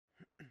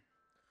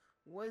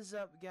What's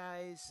up,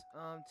 guys?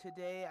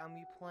 Today I'm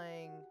be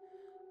playing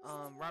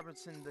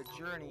Robinson the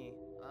Journey.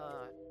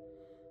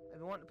 I've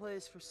been wanting to play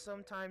this for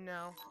some time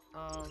now.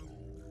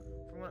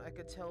 From what I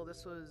could tell,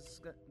 this was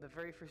the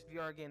very first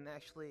VR game that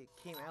actually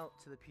came out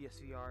to the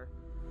PSVR.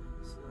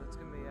 So it's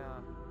gonna be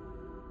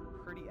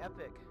pretty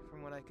epic,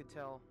 from what I could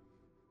tell.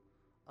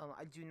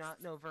 I do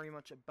not know very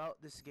much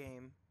about this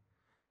game,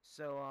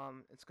 so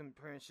it's gonna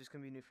pretty much just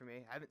gonna be new for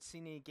me. I haven't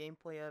seen any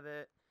gameplay of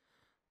it.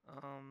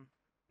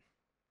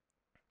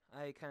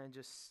 I kind of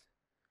just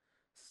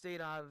stayed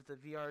out of the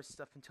VR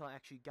stuff until I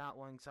actually got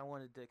one because I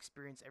wanted to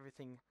experience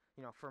everything,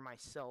 for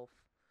myself.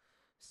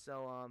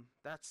 So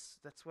that's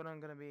what I'm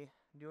gonna be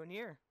doing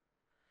here.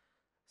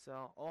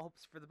 So all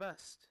hopes for the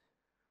best.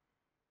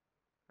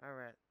 All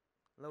right,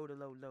 load.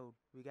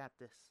 We got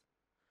this.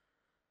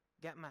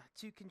 Got my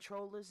 2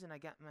 controllers and I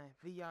got my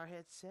VR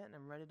headset and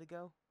I'm ready to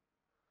go.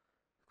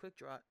 Quick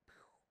draw.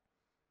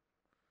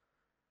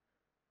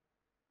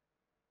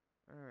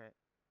 All right.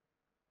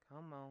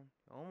 Come on.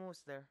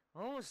 Almost there.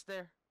 Almost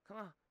there. Come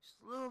on. Just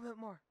a little bit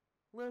more.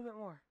 A little bit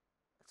more.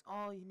 That's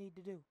all you need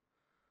to do.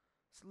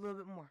 Just a little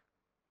bit more.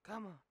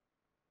 Come on.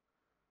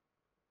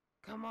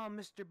 Come on,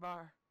 Mr.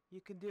 Barr. You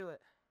can do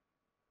it.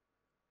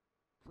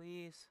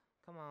 Please.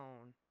 Come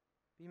on.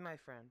 Be my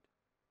friend.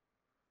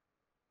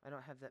 I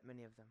don't have that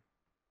many of them.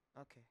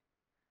 Okay.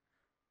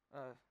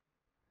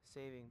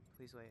 Saving.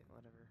 Please wait.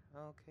 Whatever.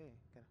 Okay.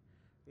 Gotta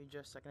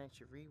readjust so I can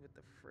actually read what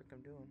the frick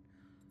I'm doing.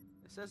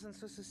 It says I'm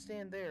supposed to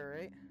stand there,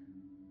 right?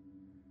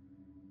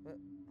 But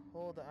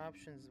hold the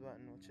options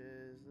button, which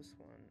is this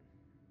one.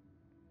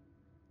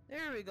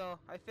 There we go.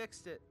 I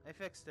fixed it.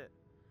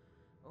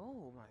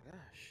 Oh my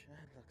gosh,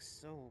 that looks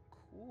so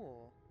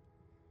cool.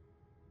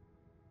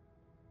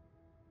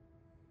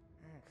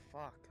 Oh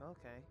fuck.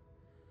 Okay.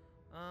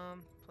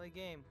 Play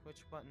game.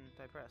 Which button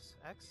did I press?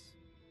 X?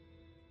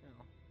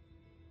 No.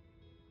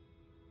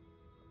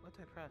 What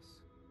did I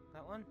press?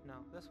 That one? No,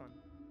 this one.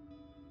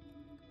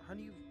 How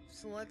do you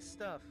select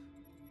stuff?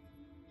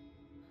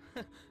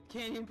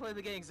 Can't even play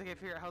the game because I can't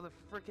figure out how the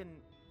frickin'...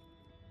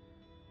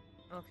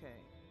 Okay.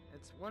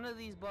 It's one of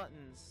these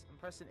buttons. I'm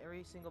pressing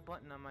every single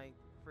button on my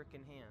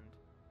frickin' hand.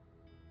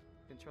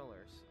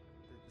 Controllers.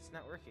 It's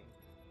not working.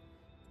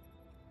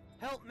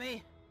 Help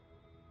me!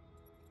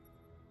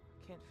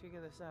 Can't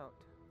figure this out.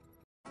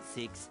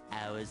 6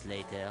 hours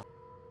later.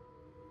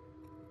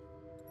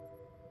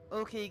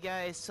 Okay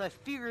guys, so I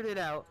figured it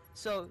out.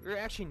 So you're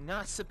actually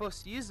not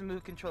supposed to use the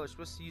move controller, you're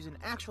supposed to use an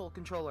actual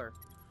controller.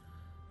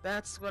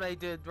 That's what I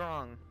did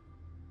wrong.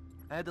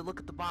 I had to look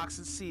at the box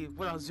and see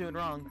what I was doing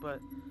wrong,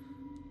 but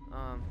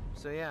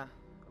so yeah,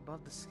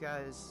 above the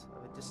skies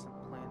of a distant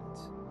planet.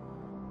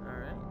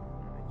 Alright,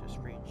 let me just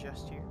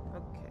readjust here.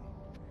 Okay.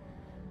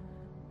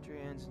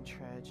 Journey ends in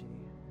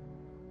tragedy.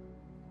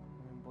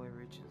 One boy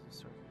reaches the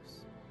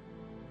surface.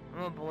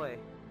 I'm a boy.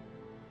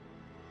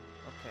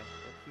 Okay,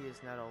 but he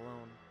is not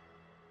alone.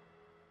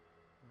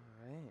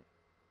 Alright.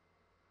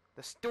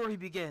 The story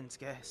begins,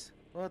 guys.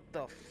 What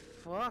the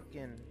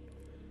fucking...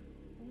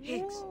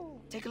 Higgs,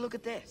 Whoa. take a look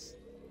at this.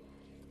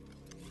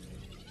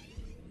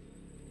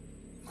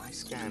 My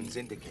scans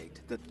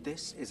indicate that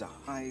this is a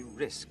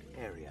high-risk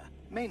area,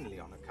 mainly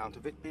on account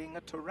of it being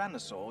a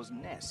tyrannosaur's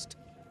nest.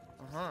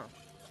 Uh-huh.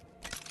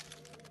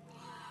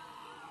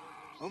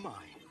 Oh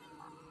my.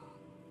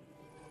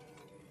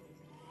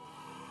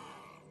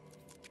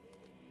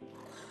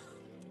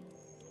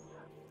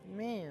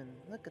 Man,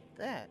 look at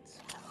that.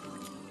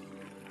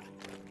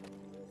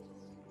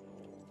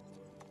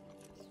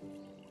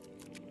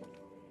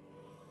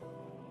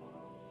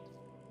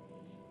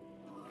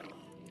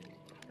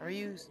 Are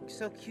you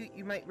so cute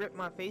you might rip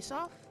my face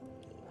off?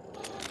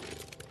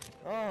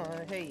 Oh,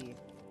 hey.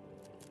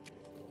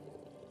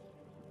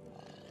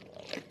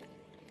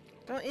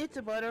 Don't eat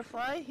the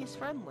butterfly, he's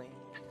friendly.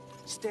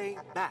 Stay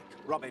back,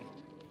 Robin.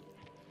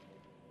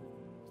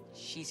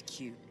 She's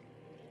cute.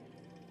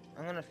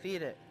 I'm gonna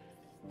feed it.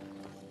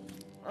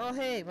 Oh,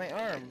 hey, my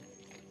arm.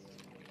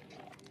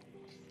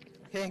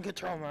 I can't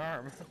control my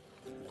arm.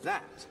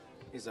 That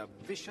is a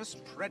vicious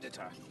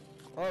predator.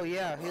 Oh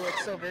yeah, he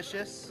looks so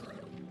vicious.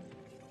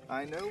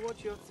 I know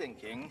what you're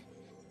thinking.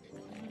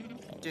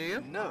 Do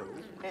you? No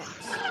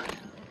X.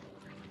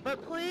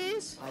 But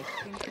please? I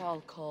think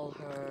I'll call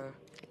her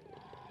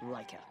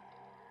Rika.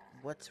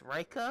 What's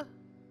Rika?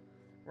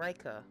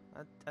 Rika.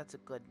 That's a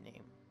good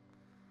name.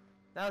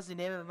 That was the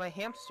name of my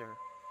hamster.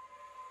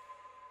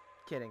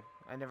 Kidding.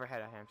 I never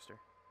had a hamster.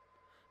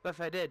 But if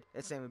I did,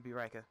 its name would be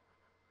Rika.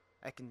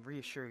 I can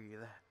reassure you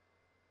that.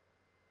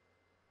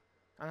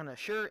 I'm gonna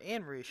assure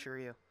and reassure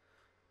you.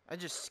 I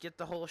just skipped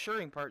the whole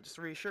assuring part, just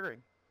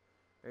reassuring.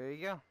 There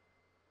you go.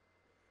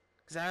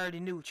 Because I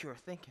already knew what you were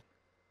thinking.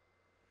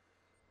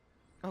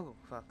 Oh,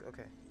 fuck.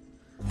 Okay.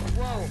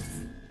 Whoa!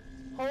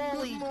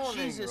 Holy Good morning,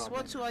 Jesus, Robin.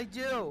 what do I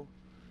do?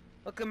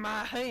 Look at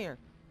my hand.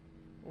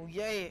 Oh,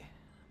 yeah.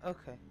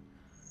 Okay.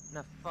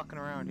 Enough fucking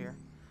around here.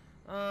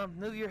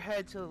 Move your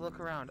head to look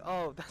around.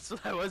 Oh, that's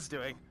what I was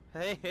doing.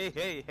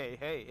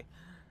 Hey.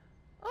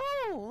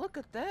 Oh, look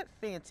at that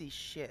fancy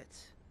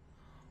shit.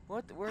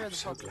 What? Where I'm the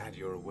so fuck? glad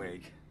you're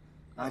awake.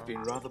 I've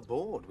been rather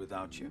bored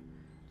without you.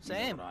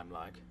 Same. You know what I'm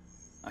like.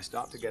 I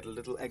start to get a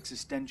little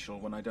existential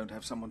when I don't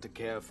have someone to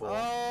care for.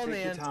 Oh, Take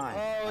man. your time.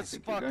 Oh, I it's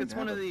think you're fuck. going It's to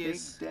one have of a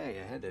these. big day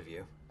ahead of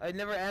you. I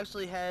never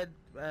actually had.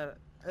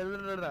 Give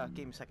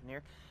me a second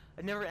here.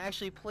 I never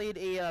actually played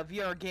a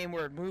VR game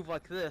where it moved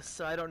like this,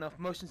 so I don't know if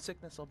motion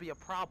sickness will be a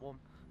problem.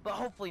 But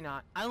hopefully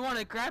not. I want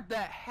to grab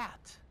that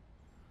hat.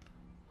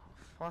 Oh,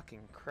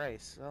 fucking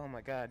Christ. Oh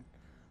my god.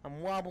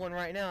 I'm wobbling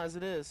right now as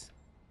it is.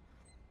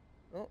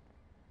 Oh.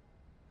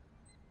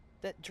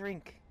 That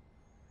drink.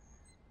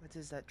 What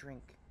is that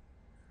drink?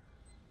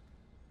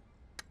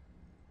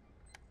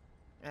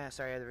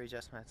 Sorry, I had to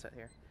readjust my headset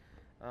here.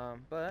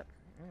 But...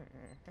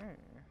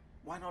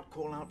 Why not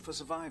call out for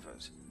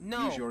survivors?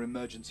 No. Use your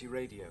emergency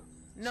radio.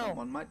 No.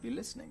 Someone might be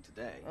listening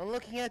today. I'm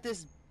looking at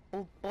this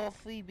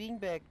buffy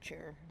beanbag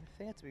chair. I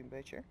think it's a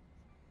beanbag chair.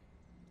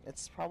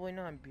 It's probably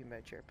not a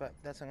beanbag chair, but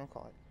that's what I'm gonna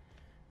call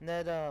it.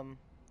 And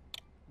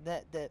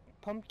that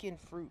pumpkin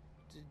fruit,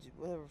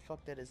 whatever the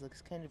fuck that is,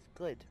 looks kind of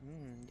good.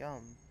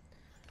 Yum.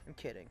 I'm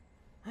kidding.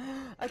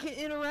 I can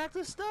interact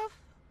with stuff?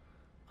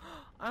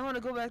 I want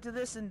to go back to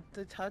this and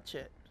to touch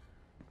it.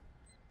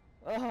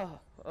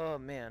 Oh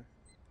man.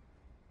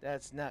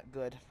 That's not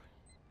good.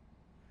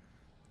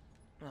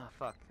 Oh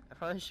fuck. I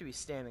probably should be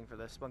standing for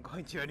this, but I'm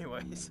going to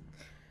anyways.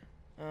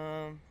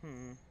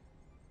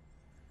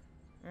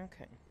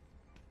 Okay.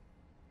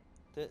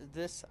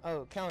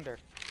 Calendar.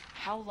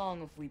 How long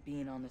have we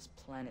been on this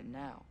planet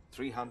now?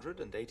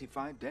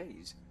 385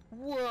 days.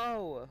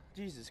 Whoa!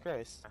 Jesus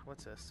Christ.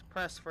 What's this?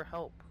 Press for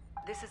help.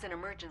 This is an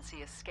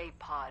emergency escape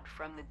pod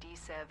from the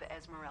DSEV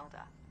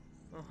Esmeralda.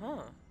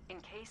 Uh-huh. In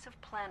case of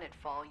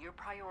planetfall, your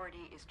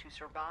priority is to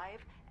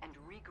survive and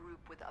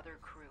regroup with other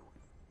crew.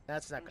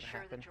 That's not gonna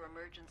Ensure happen. that your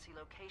emergency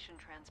location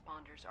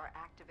transponders are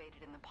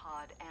activated in the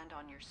pod and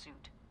on your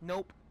suit.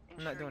 Nope.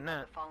 I'm not doing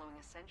that. The following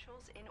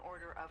essentials in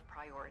order of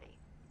priority.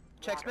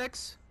 Chex Water,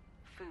 Mix?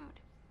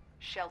 food,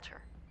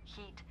 shelter,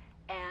 heat,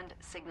 and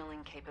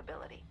signaling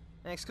capability.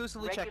 And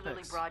exclusively Chex Regularly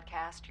Mix.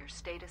 broadcast your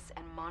status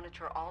and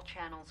monitor all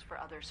channels for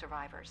other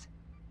survivors.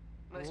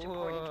 Most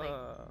importantly,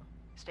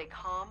 stay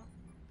calm,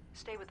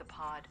 stay with the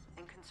pod,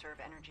 and conserve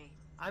energy.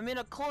 I'm in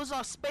a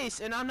closed-off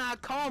space, and I'm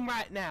not calm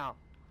right now.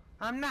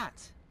 I'm not.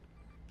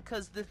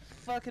 Because the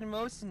fucking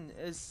motion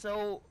is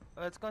so...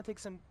 it's gonna take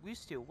some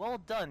used to. Well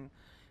done.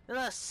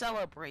 Let's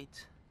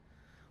celebrate.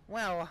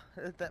 Wow,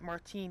 that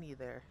martini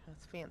there.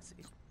 That's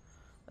fancy.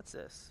 What's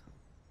this?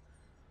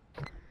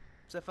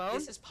 Is that phone?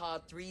 This is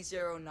pod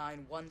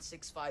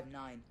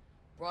 3091659,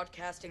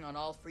 broadcasting on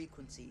all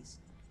frequencies.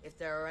 If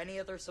there are any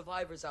other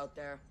survivors out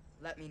there,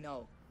 let me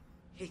know.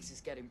 Higgs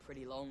is getting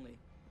pretty lonely.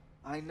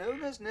 I know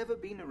there's never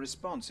been a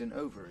response in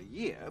over a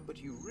year, but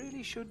you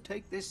really should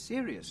take this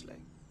seriously.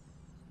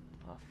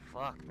 Oh,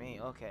 fuck me.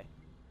 Okay.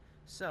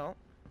 So,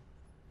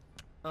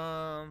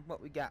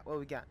 what we got? What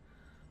we got?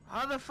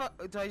 How the fuck?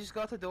 Do I just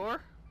go out the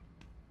door?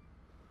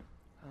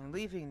 I'm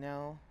leaving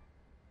now.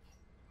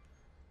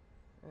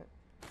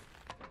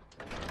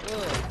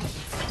 Ugh.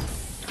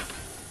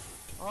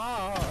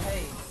 Oh,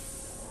 hey.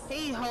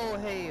 Hey ho,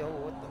 hey. Oh,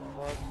 what the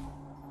fuck?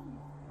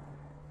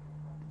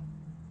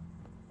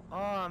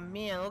 Oh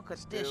man, look at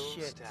this Still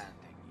shit.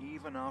 standing,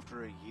 even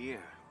after a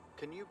year.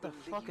 Can you The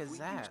believe fuck is we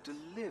that? used to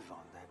live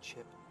on that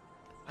ship?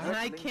 And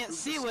I Hurtling can't through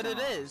see the what it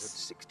stars is. At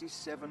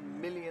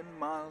 67 million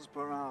miles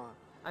per hour.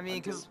 I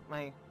mean, because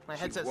my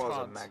headset's She was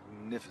clogged. a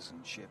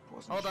magnificent ship,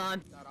 wasn't Hold she?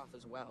 on. Got off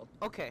as well.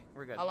 Okay,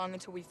 we're good. How long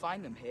until we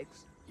find them,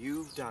 Higgs?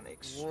 You've done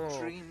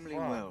extremely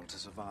fuck. well to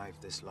survive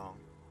this long.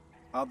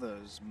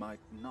 Others might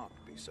not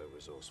be so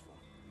resourceful.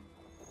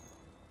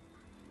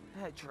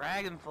 That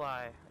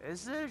dragonfly.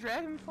 Is it a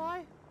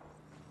dragonfly?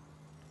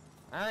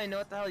 I don't even know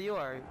what the hell you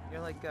are.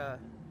 You're like,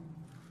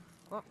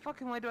 what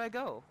fucking way do I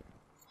go?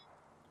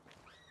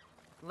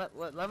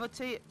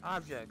 Levitate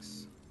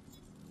objects.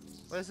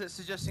 What is it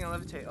suggesting I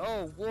levitate?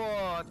 Oh,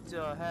 what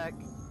the heck?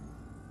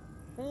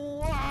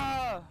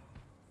 Whoa!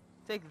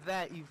 Take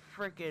that, you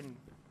freaking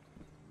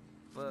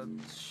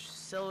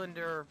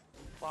cylinder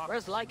box.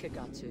 Where's Leica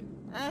got to?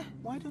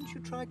 Why don't you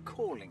try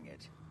calling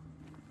it?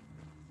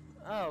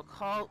 Oh,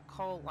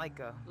 call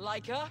Leica.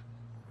 Leica?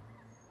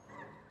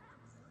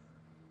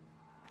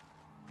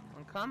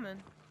 I'm coming.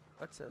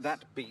 What's this?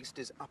 That beast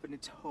is up in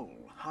its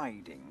hole,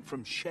 hiding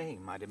from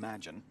shame, I'd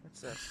imagine. What's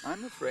this?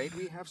 I'm afraid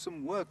we have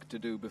some work to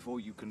do before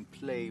you can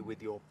play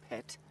with your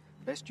pet.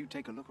 Best you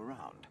take a look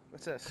around.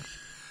 What's this?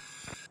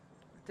 I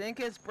think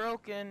it's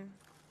broken.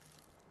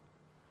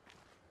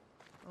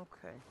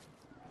 Okay.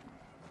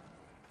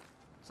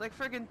 It's like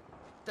friggin'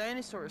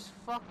 dinosaurs.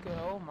 Fuck it.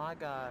 Oh my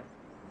god.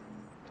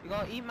 You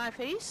gonna eat my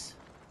face?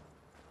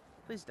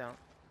 Please don't.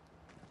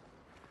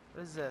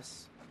 What is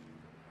this?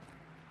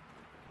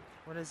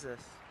 What is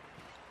this?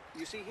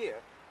 You see here,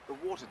 the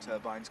water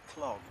turbine's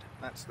clogged.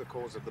 That's the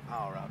cause of the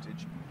power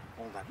outage.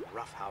 All that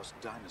roughhouse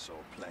dinosaur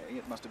play,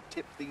 it must have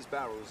tipped these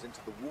barrels into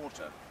the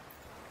water.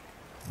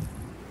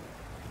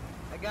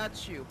 I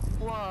got you.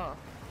 Whoa.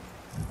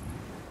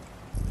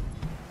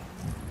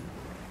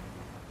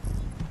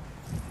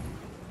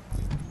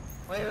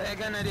 Wait, I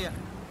got an idea.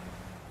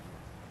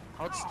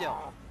 Hold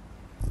still.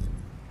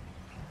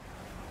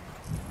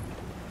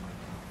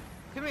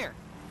 Come here.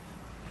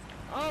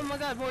 Oh my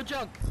god, more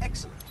junk.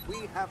 Excellent.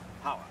 We have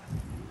power.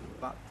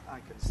 But I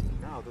can see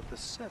now that the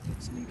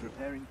circuits need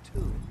repairing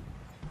too.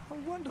 Oh,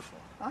 wonderful.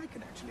 I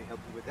can actually help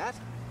you with that.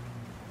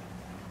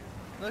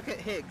 Look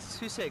at Higgs.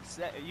 Who's Higgs?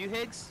 Are you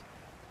Higgs?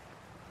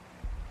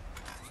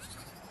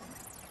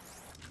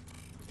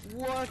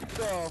 What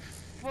the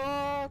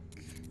fuck?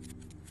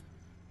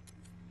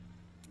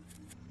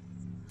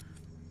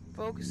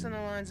 Focus on the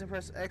lines and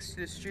press X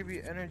to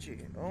distribute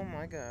energy. Oh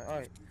my god.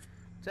 Alright.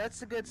 So that's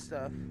the good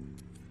stuff.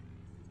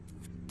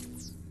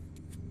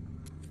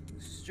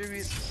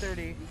 Distribute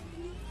 30.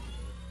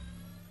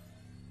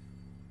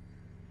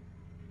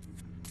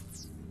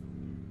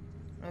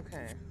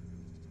 Okay.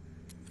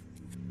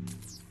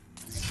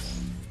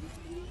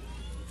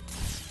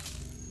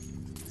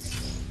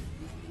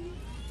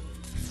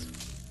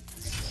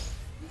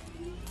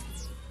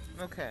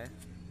 Okay.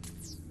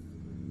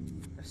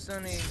 I still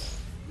need...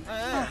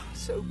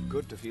 So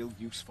good to feel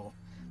useful.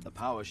 The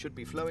power should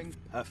be flowing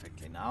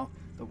perfectly now.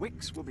 The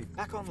wicks will be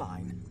back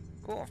online.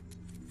 Cool.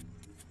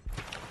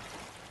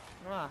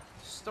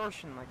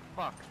 Distortion like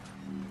fuck.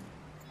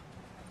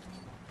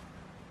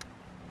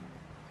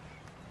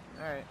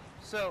 Alright,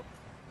 so...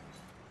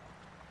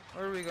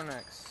 where do we go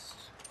next?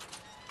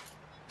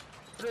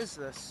 What is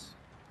this?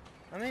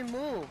 Let me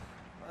move!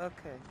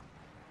 Okay.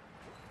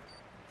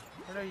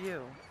 What are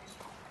you?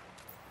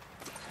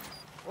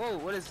 Whoa,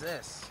 what is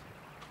this?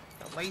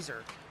 A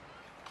laser.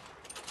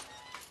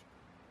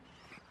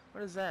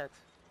 What is that?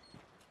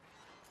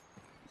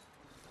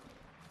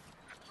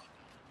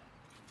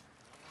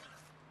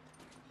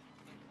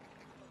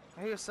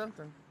 I hear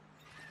something.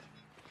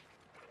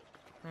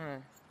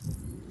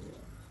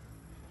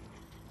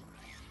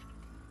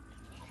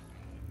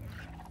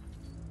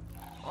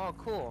 Oh,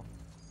 cool.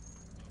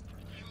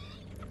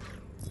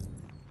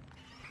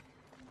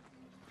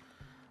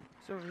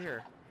 It's over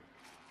here.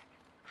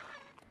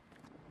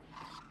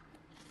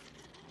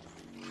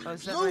 Oh,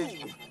 is that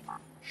right?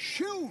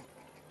 Shoo!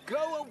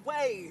 Go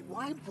away!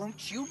 Why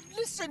won't you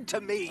listen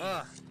to me?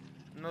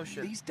 No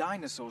shit. These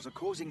dinosaurs are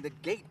causing the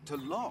gate to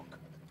lock.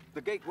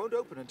 The gate won't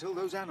open until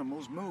those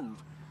animals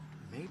move.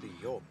 Maybe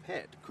your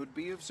pet could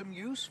be of some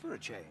use for a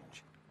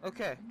change.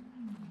 Okay.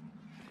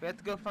 We have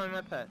to go find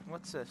my pet.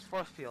 What's this?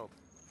 Force field.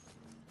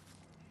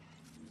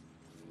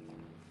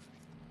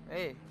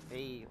 Hey,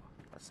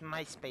 that's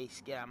my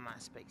space. Get out of my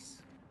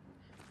space.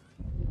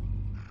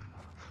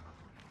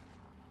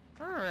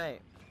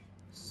 Alright.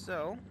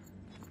 So,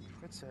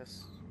 what's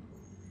this?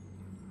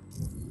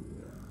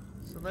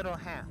 It's a little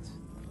hat.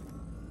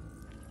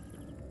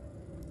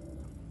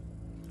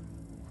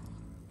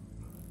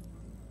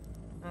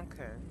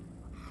 Okay.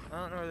 I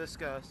don't know where this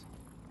goes.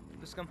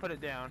 Just gonna put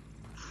it down.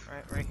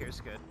 Right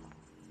here's good.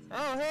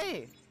 Oh,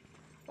 hey!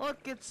 Look,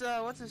 it's,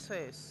 what's his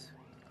face?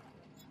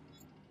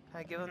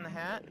 Can I give him the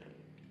hat?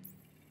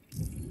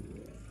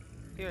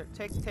 Here,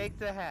 take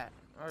the hat.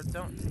 Or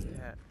don't take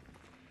the hat.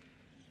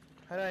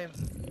 How do I...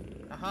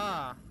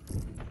 Aha!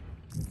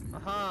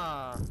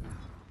 Aha!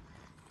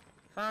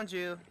 Found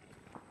you.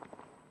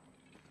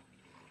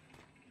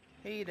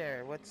 Hey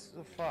there, what's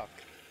the fuck?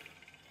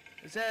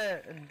 Is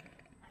that...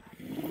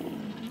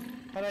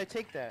 How do I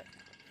take that?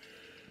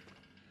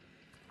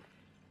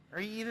 Are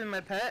you even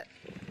my pet?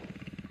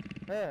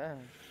 I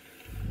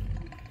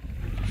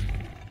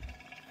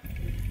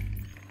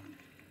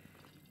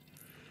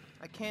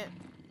can't...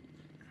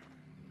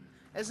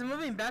 As I'm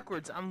moving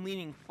backwards, I'm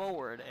leaning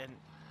forward and...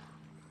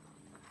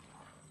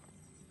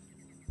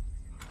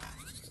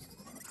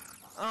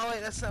 Oh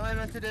wait, that's not what I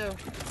meant to do.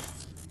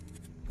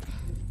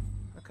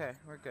 Okay,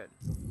 we're good.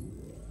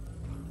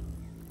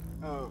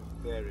 Oh,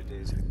 there it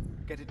is.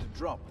 Get it to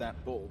drop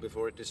that ball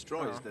before it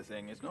destroys the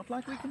thing. It's not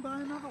like we can buy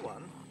another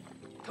one.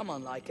 Come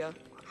on, Laika.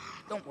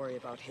 Don't worry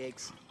about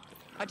Higgs.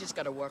 I just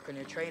gotta work on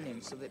your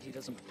training so that he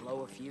doesn't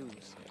blow a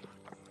fuse.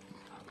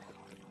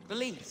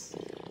 Release.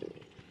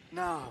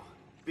 Now,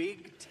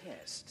 big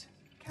test.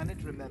 Can it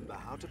remember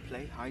how to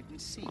play hide and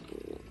seek?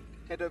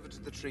 Head over to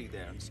the tree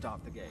there and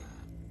start the game.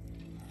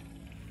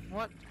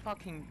 What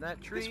fucking...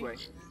 that tree? This way.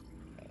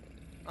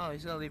 Oh,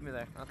 he's gonna leave me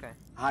there. Okay.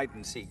 Hide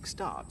and seek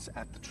starts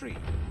at the tree.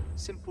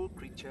 Simple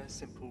creature,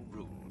 simple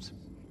rules.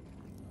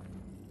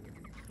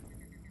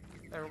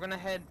 Alright,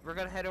 we're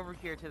gonna head over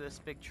here to this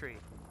big tree.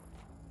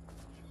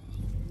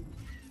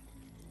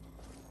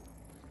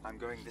 I'm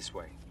going this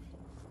way.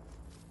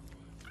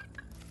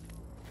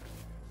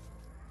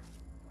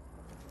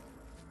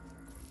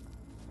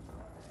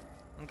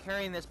 I'm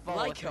carrying this ball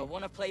with me. Laika,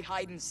 wanna play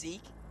hide and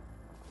seek?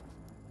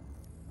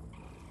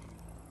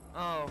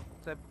 Oh,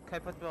 so can I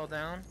put the ball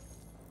down?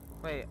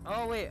 Wait,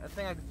 oh wait, I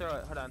think I can throw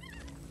it. Hold on.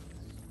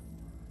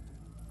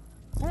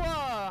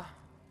 Whoa!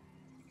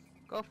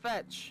 Go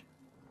fetch.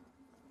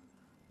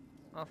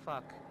 Oh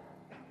fuck.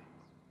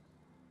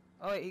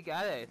 Oh wait, he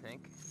got it, I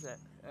think. Is that...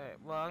 Alright,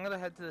 well I'm gonna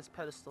head to this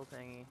pedestal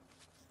thingy.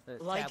 The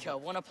Laika,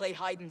 tablet. wanna play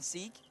hide and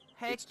seek?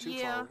 Heck It's too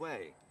yeah! far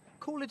away.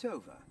 Call it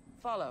over.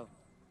 Follow.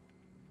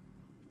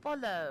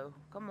 Follow.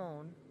 Come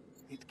on.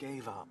 It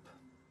gave up.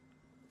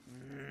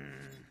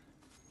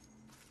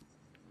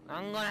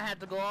 I'm gonna have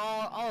to go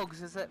all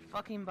because that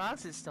fucking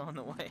box is still in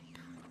the way.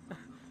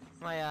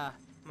 my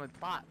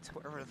bot,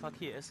 wherever the fuck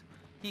he is,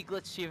 he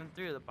glitched even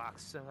through the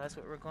box, so that's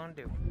what we're gonna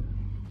do.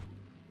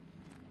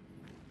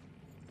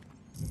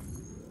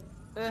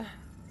 Where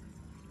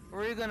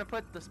are you gonna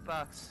put this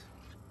box?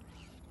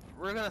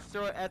 We're gonna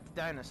throw it at the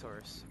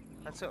dinosaurs.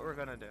 That's what we're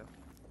gonna do.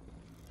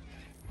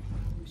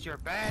 'Cause you're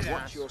badass.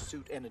 Watch your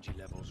suit energy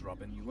levels,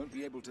 Robin. You won't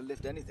be able to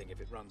lift anything if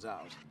it runs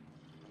out.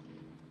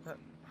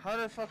 How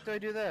the fuck do I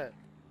do that?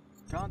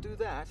 Can't do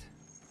that.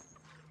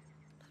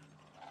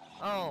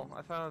 Oh,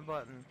 I found a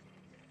button.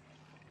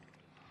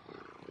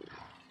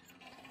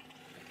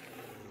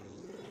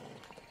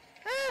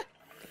 Ah!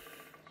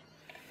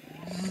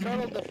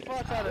 Startled the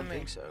fuck out I of don't me.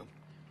 think so.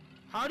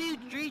 How do you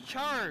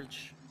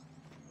recharge?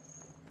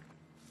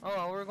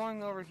 Oh, we're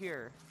going over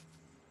here.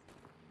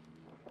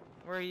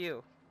 Where are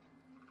you?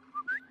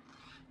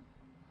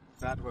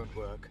 That won't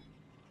work.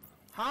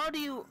 How do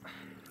you...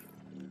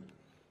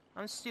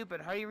 I'm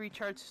stupid. How do you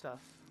recharge stuff?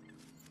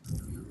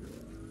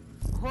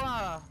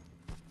 Wow.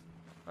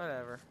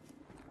 Whatever.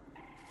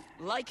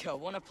 Leica,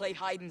 wanna play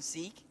hide and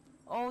seek?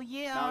 Oh,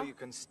 yeah. Now you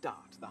can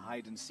start the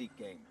hide and seek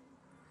game.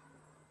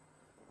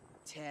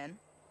 10,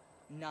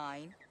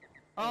 9,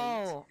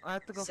 Oh, I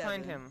have to go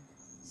find 7, him.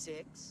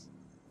 6,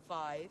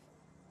 5,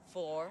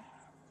 4,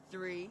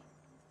 3,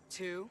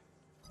 2,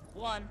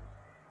 1.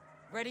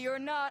 Ready or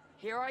not,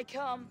 here I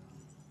come.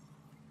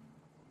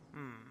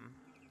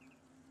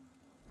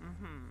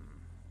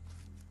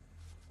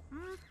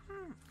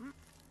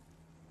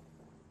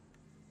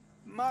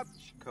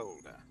 Much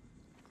colder.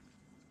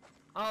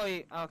 Oh,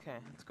 yeah. Okay.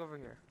 Let's go over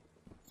here.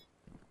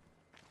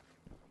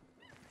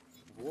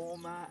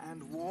 Warmer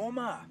and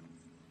warmer.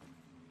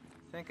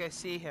 I think I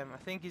see him. I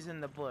think he's in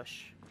the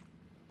bush.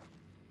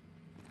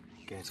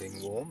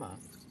 Getting warmer.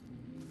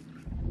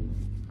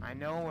 I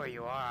know where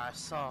you are. I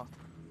saw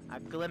a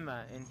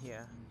glimmer in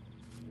here.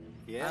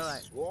 Yes,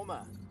 Alright.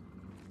 warmer.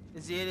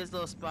 Is he in his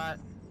little spot?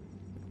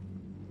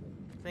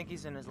 I think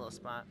he's in his little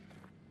spot.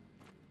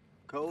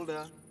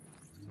 Colder.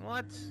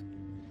 What?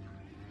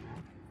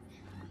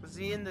 Was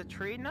he in the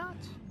tree knot?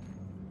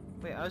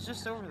 Wait, I was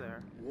just over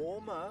there.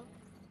 Warmer.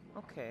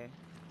 Okay.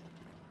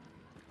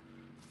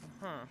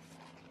 Huh.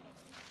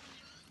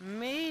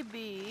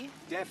 Maybe.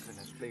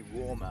 Definitely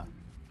warmer.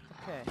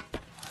 Okay.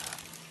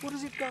 What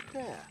has it got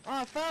there? Oh,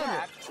 I found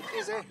That it.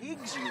 is a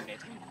Higgs unit.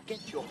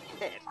 Get your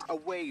pet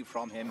away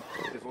from him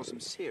before some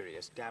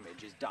serious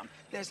damage is done.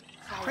 There's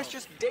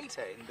precious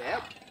data in there.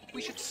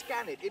 We should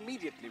scan it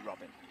immediately,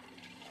 Robin.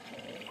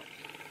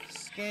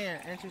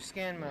 Scan. Enter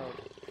scan mode.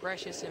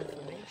 Precious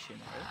information,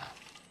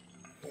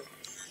 eh?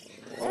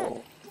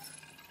 Oh.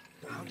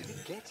 How did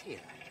it get here?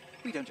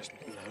 We don't just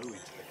blow into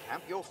the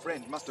camp. Your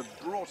friend must have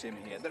brought him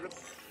here. There are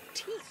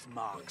teeth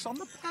marks on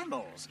the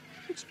panels.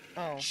 It's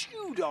Oh.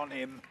 chewed on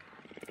him.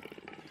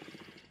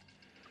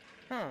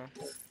 Huh.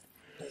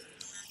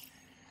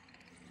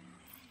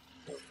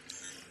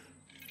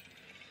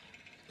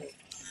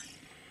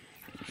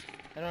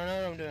 I don't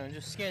know what I'm doing. I'm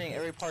just scanning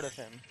every part of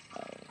him.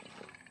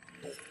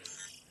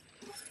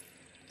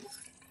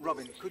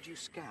 Robin, could you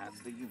scan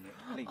the unit,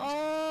 please? Oh!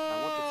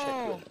 I want to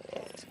check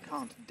your pet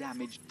can't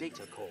damage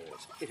data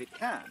cores. If it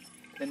can,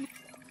 then...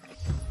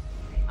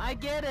 I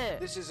get it.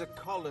 This is a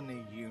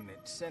colony unit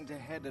sent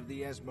ahead of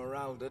the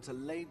Esmeralda to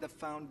lay the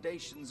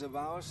foundations of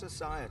our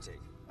society.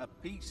 A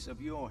piece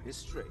of your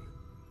history.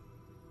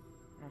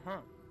 Uh-huh.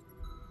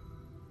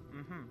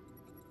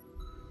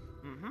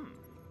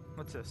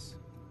 What's this?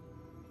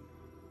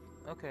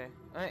 Okay.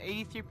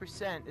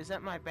 83%. Is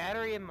that my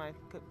battery and my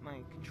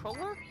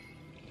controller?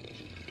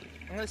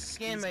 I'm gonna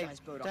scan These my guys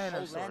built a whole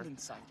dinosaur. landing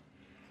site.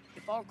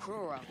 If our crew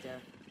are out there,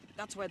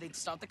 that's where they'd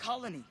start the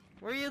colony.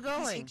 Where are you These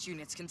going? Higgs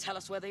units can tell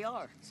us where they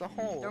are. It's a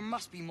hole. There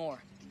must be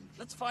more.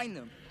 Let's find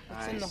them.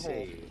 What's in the hole?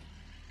 see.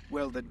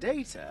 Well, the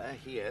data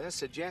here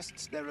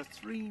suggests there are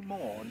 3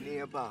 more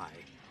nearby.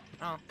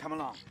 Oh. Come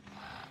along.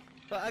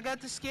 But I got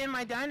to scan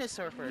my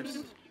dinosaur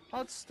first.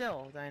 Hold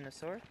still,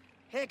 dinosaur.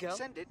 Here, girl.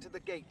 Send it to the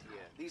gate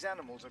here. These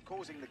animals are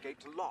causing the gate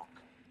to lock.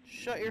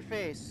 Shut your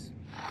face.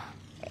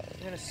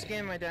 I'm gonna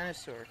scan my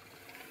dinosaur.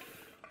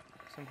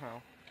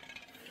 Somehow.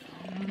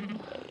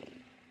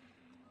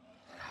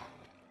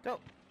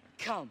 Don't.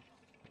 Come.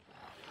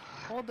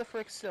 Hold the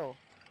frick still.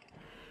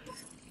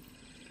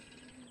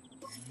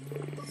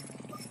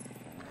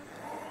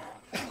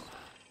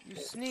 You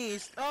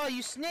sneezed. Oh,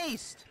 you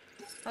sneezed!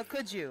 How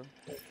could you?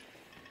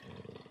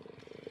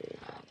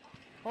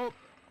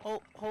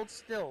 Hold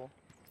still.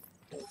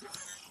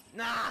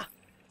 Nah!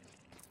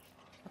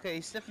 Okay,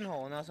 he's sniffing the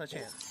hole, now's my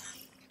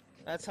chance.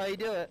 That's how you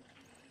do it.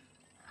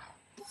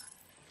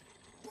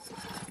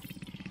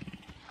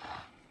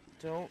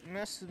 Don't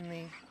mess with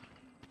me.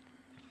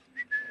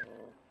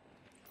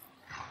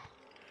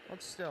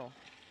 Hold still.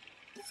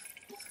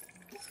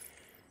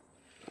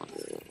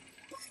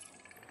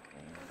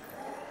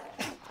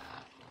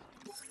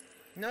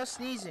 No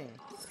sneezing.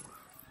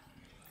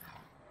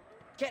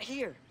 Get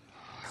here.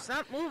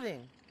 Stop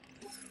moving.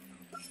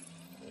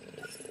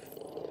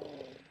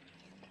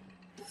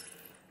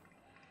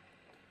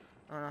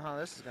 I don't know how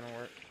this is gonna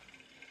work.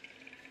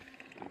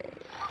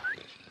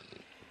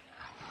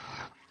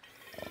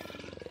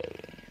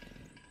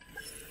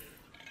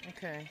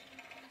 Okay.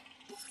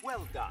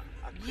 Well done.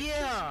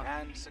 Yeah!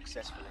 And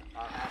successfully.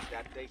 I'll add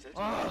that data to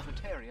Oh. the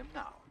planetarium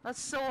now.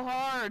 That's so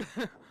hard!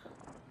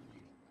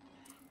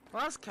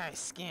 What else can I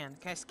scan?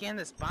 Can I scan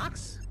this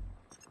box?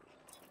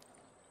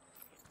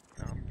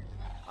 No. Oh,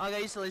 I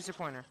gotta use the laser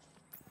pointer.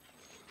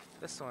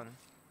 This one.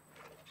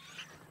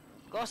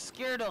 Go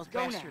scare those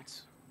Go now.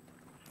 bastards.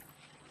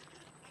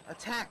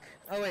 Attack!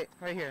 Oh wait,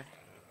 right here.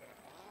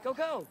 Go,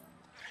 go!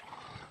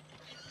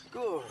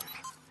 Good.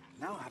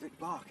 Now have it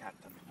bark at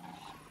them.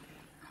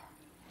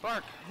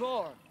 Bark!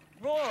 Roar!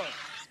 Roar!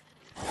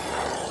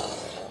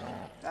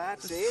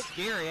 That's It's a it.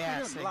 scary I ass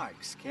don't thing.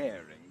 like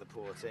scaring the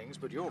poor things,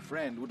 but your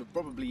friend would have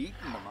probably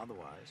eaten them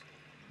otherwise.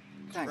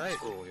 Thanks Right.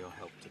 for all your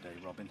help today,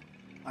 Robin.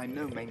 I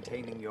know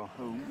maintaining your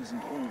home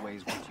isn't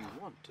always what you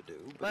want to do,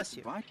 but Bless it's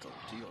you. vital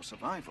to your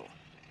survival.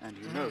 And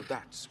you know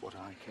that's what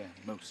I care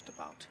most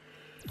about.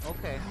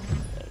 Okay.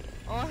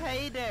 Oh,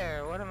 hey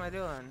there. What am I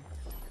doing?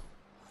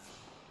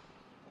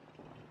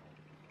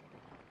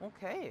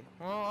 Okay.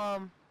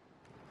 Well,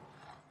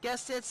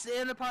 guess that's the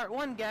end of part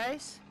 1,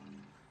 guys.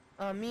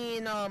 Me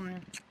and,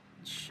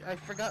 I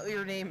forgot what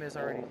your name is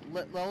already.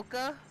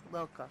 Loka?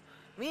 Loka.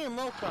 Me and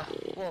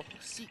Loka will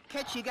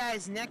catch you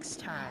guys next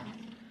time.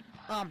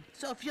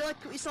 So if you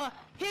like what you saw,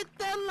 hit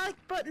that like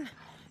button.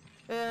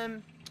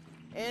 And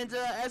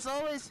as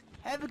always,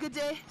 have a good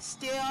day,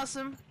 stay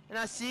awesome, and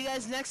I'll see you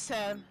guys next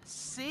time.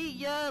 See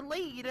ya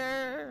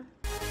later.